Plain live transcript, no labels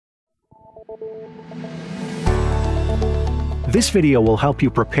This video will help you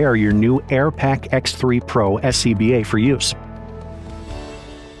prepare your new Air-Pak X3 Pro SCBA for use.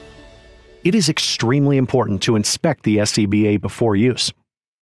 It is extremely important to inspect the SCBA before use.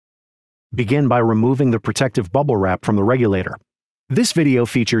 Begin by removing the protective bubble wrap from the regulator. This video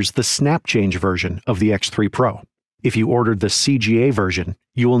features the snap change version of the X3 Pro. If you ordered the CGA version,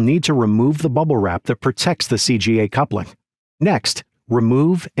 you will need to remove the bubble wrap that protects the CGA coupling. Next,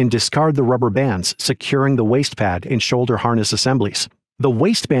 remove and discard the rubber bands securing the waist pad and shoulder harness assemblies. The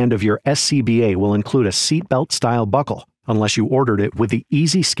waistband of your SCBA will include a seatbelt style buckle, unless you ordered it with the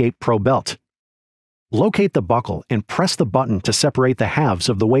EasyScape Pro belt. Locate the buckle and press the button to separate the halves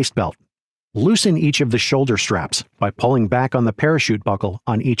of the waist belt. Loosen each of the shoulder straps by pulling back on the parachute buckle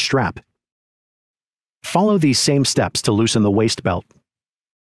on each strap. Follow these same steps to loosen the waist belt.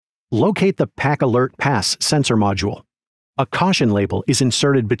 Locate the Pack Alert Pass sensor module. A caution label is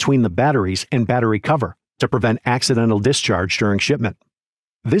inserted between the batteries and battery cover to prevent accidental discharge during shipment.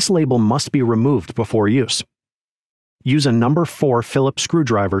 This label must be removed before use. Use a number 4 Phillips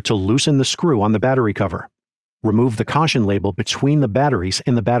screwdriver to loosen the screw on the battery cover. Remove the caution label between the batteries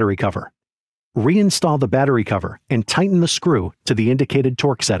and the battery cover. Reinstall the battery cover and tighten the screw to the indicated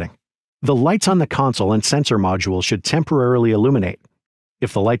torque setting. The lights on the console and sensor module should temporarily illuminate.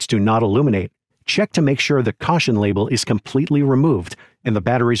 If the lights do not illuminate, check to make sure the caution label is completely removed and the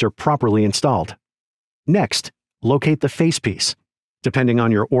batteries are properly installed. Next, locate the facepiece. Depending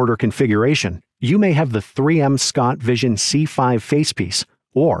on your order configuration, you may have the 3M Scott Vision C5 facepiece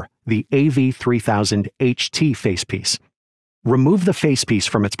or the AV3000 HT facepiece. Remove the facepiece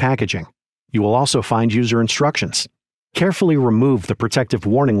from its packaging. You will also find user instructions. Carefully remove the protective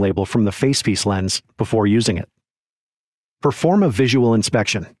warning label from the facepiece lens before using it. Perform a visual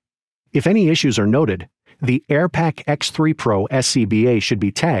inspection. If any issues are noted, the Air-Pak X3 Pro SCBA should be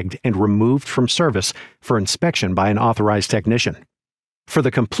tagged and removed from service for inspection by an authorized technician. For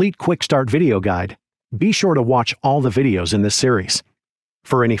the complete Quickstart video guide, be sure to watch all the videos in this series.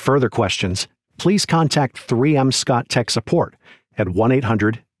 For any further questions, please contact 3M Scott Tech Support at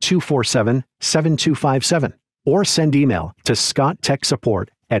 1-800-247-7257 or send email to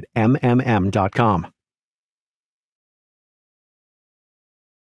scotttechsupport@mmm.com.